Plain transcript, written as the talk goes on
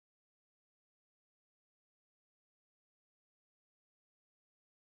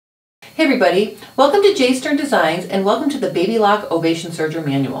Hey everybody, welcome to J Stern Designs and welcome to the BabyLock Ovation Serger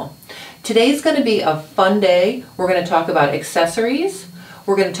Manual. Today's going to be a fun day. We're going to talk about accessories,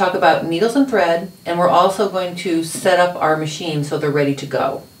 we're going to talk about needles and thread, and we're also going to set up our machine so they're ready to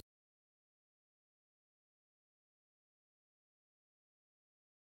go.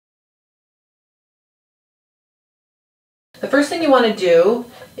 The first thing you want to do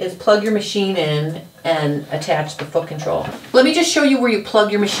is plug your machine in and attach the foot control. Let me just show you where you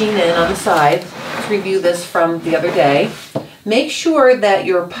plug your machine in on the side. Let's review this from the other day. Make sure that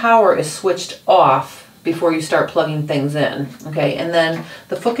your power is switched off before you start plugging things in. Okay, and then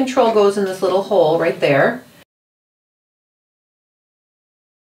the foot control goes in this little hole right there.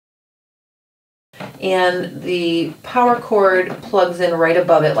 And the power cord plugs in right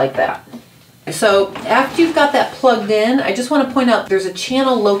above it like that. So after you've got that plugged in, I just want to point out there's a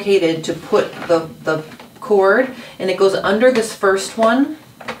channel located to put the cord, and it goes under this first one,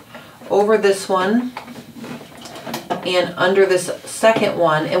 over this one, and under this second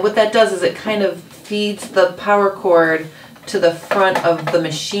one. And what that does is it kind of feeds the power cord to the front of the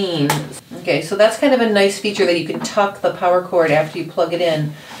machine. Okay, so that's kind of a nice feature that you can tuck the power cord after you plug it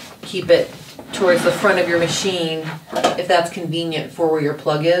in, keep it towards the front of your machine if that's convenient for where your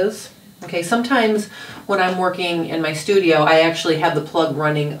plug is. Okay, sometimes when I'm working in my studio, I actually have the plug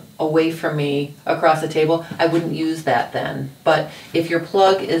running away from me across the table. I wouldn't use that then. But if your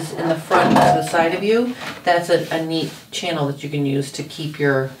plug is in the front to the side of you, that's a neat channel that you can use to keep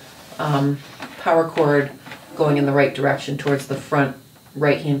your power cord going in the right direction towards the front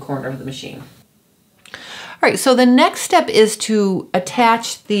right-hand corner of the machine. All right, so the next step is to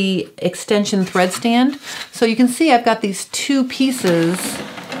attach the extension thread stand. So you can see I've got these two pieces.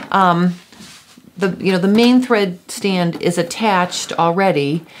 The main thread stand is attached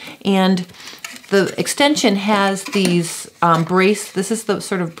already, and the extension has these this is the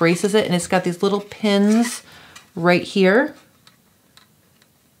sort of braces it, and it's got these little pins right here.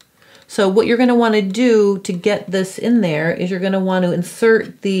 So what you're going to want to do to get this in there is you're going to want to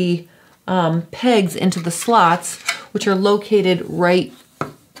insert the pegs into the slots, which are located right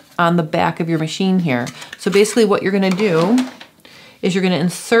on the back of your machine here. So basically what you're going to do is you're going to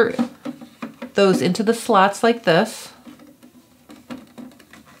insert those into the slots like this,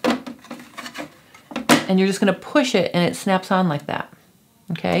 and you're just going to push it and it snaps on like that.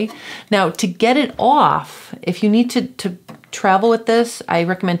 Okay, now to get it off, if you need to travel with this, I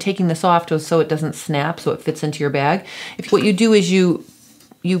recommend taking this off so it doesn't snap, so it fits into your bag. What you do is you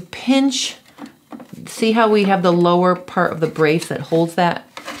pinch, see how we have the lower part of the brace that holds that?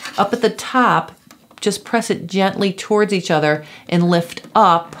 Up at the top, just press it gently towards each other and lift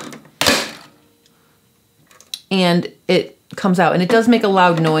up, and it comes out. And it does make a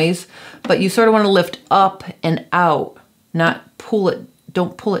loud noise, but you sort of want to lift up and out, not pull it.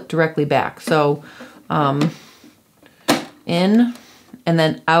 Don't pull it directly back. So in and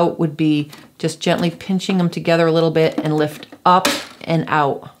then out would be just gently pinching them together a little bit and lift up and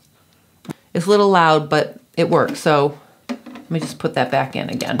out. It's a little loud, but it works. So let me just put that back in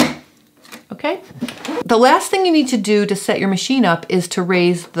again. Okay. The last thing you need to do to set your machine up is to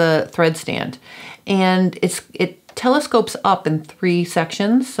raise the thread stand. And it telescopes up in 3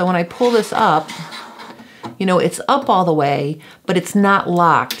 sections. So when I pull this up, you know, it's up all the way, but it's not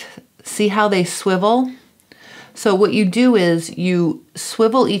locked. See how they swivel? So what you do is you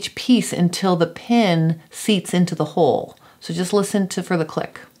swivel each piece until the pin seats into the hole. So just listen for the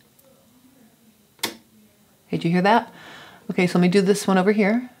click. Okay, did you hear that? Okay, so let me do this one over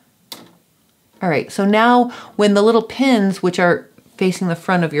here. All right, so now when the little pins, which are facing the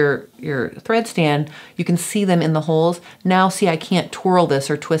front of your thread stand, you can see them in the holes. Now see, I can't twirl this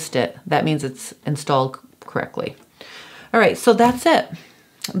or twist it. That means it's installed correctly. All right, so that's it.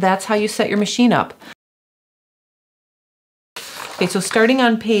 That's how you set your machine up. Okay, so starting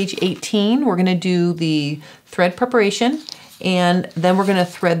on page 18, we're gonna do the thread preparation, and then we're gonna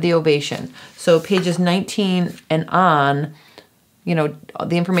thread the ovation. So pages 19 and on, you know,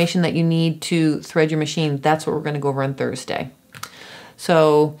 the information that you need to thread your machine, that's what we're going to go over on Thursday.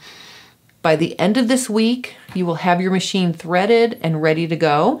 So by the end of this week, you will have your machine threaded and ready to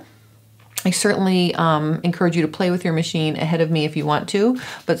go. I certainly encourage you to play with your machine ahead of me if you want to,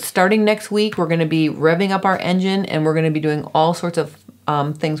 but starting next week, we're going to be revving up our engine, and we're going to be doing all sorts of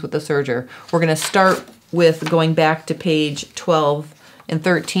things with the serger. We're going to start with going back to page 12 and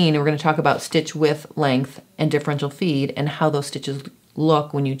 13, and we're going to talk about stitch width, length, and differential feed, and how those stitches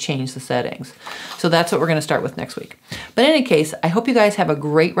look when you change the settings. So that's what we're going to start with next week. But in any case, I hope you guys have a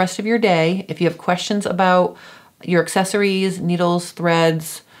great rest of your day. If you have questions about your accessories, needles,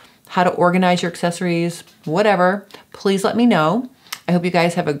 threads, how to organize your accessories, whatever, please let me know. I hope you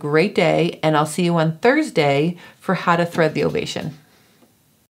guys have a great day, and I'll see you on Thursday for how to thread the ovation.